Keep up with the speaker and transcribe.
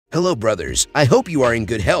Hello brothers, I hope you are in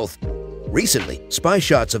good health. Recently, spy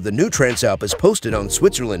shots of the new Transalp is posted on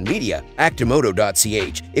Switzerland media,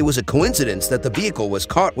 Actumoto.ch. It was a coincidence that the vehicle was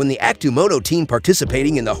caught when the Actumoto team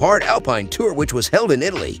participating in the Hard Alpine Tour which was held in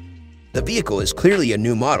Italy. The vehicle is clearly a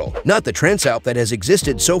new model, not the Transalp that has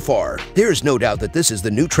existed so far. There is no doubt that this is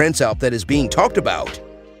the new Transalp that is being talked about.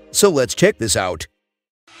 So let's check this out.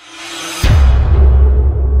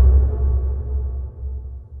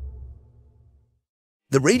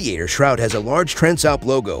 The radiator shroud has a large Transalp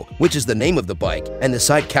logo, which is the name of the bike, and the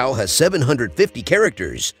side cowl has 750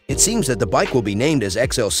 characters. It seems that the bike will be named as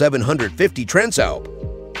XL750 Transalp.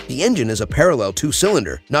 The engine is a parallel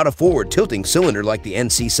two-cylinder, not a forward-tilting cylinder like the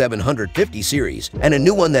NC750 series, and a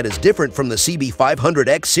new one that is different from the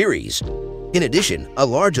CB500X series. In addition, a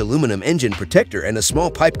large aluminum engine protector and a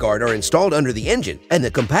small pipe guard are installed under the engine, and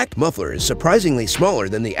the compact muffler is surprisingly smaller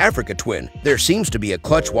than the Africa Twin. There seems to be a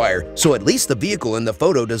clutch wire, so at least the vehicle in the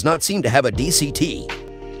photo does not seem to have a DCT.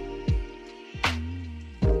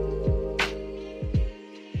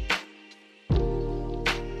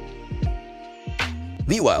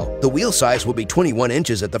 Meanwhile, the wheel size will be 21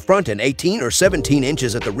 inches at the front and 18 or 17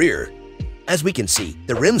 inches at the rear. As we can see,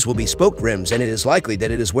 the rims will be spoked rims and it is likely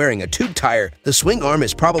that it is wearing a tube tire. The swing arm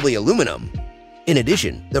is probably aluminum. In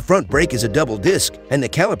addition, the front brake is a double disc and the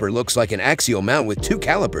caliper looks like an axial mount with two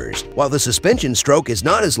calipers, while the suspension stroke is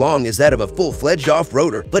not as long as that of a full-fledged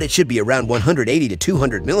off-roader, but it should be around 180 to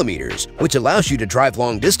 200 millimeters, which allows you to drive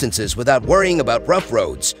long distances without worrying about rough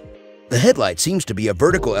roads. The headlight seems to be a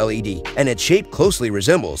vertical LED, and its shape closely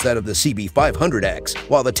resembles that of the CB500X,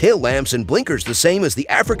 while the tail lamps and blinkers the same as the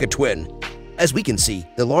Africa Twin. As we can see,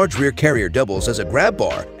 the large rear carrier doubles as a grab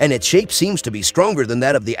bar, and its shape seems to be stronger than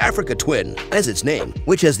that of the Africa Twin, as its name,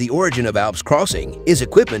 which has the origin of Alps crossing, is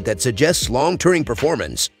equipment that suggests long touring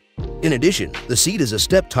performance. In addition, the seat is a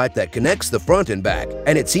step type that connects the front and back,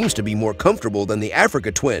 and it seems to be more comfortable than the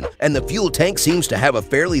Africa Twin, and the fuel tank seems to have a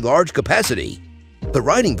fairly large capacity. The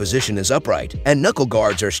riding position is upright, and knuckle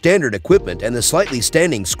guards are standard equipment, and the slightly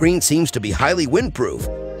standing screen seems to be highly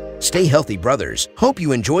windproof. Stay healthy, brothers. Hope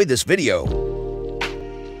you enjoyed this video.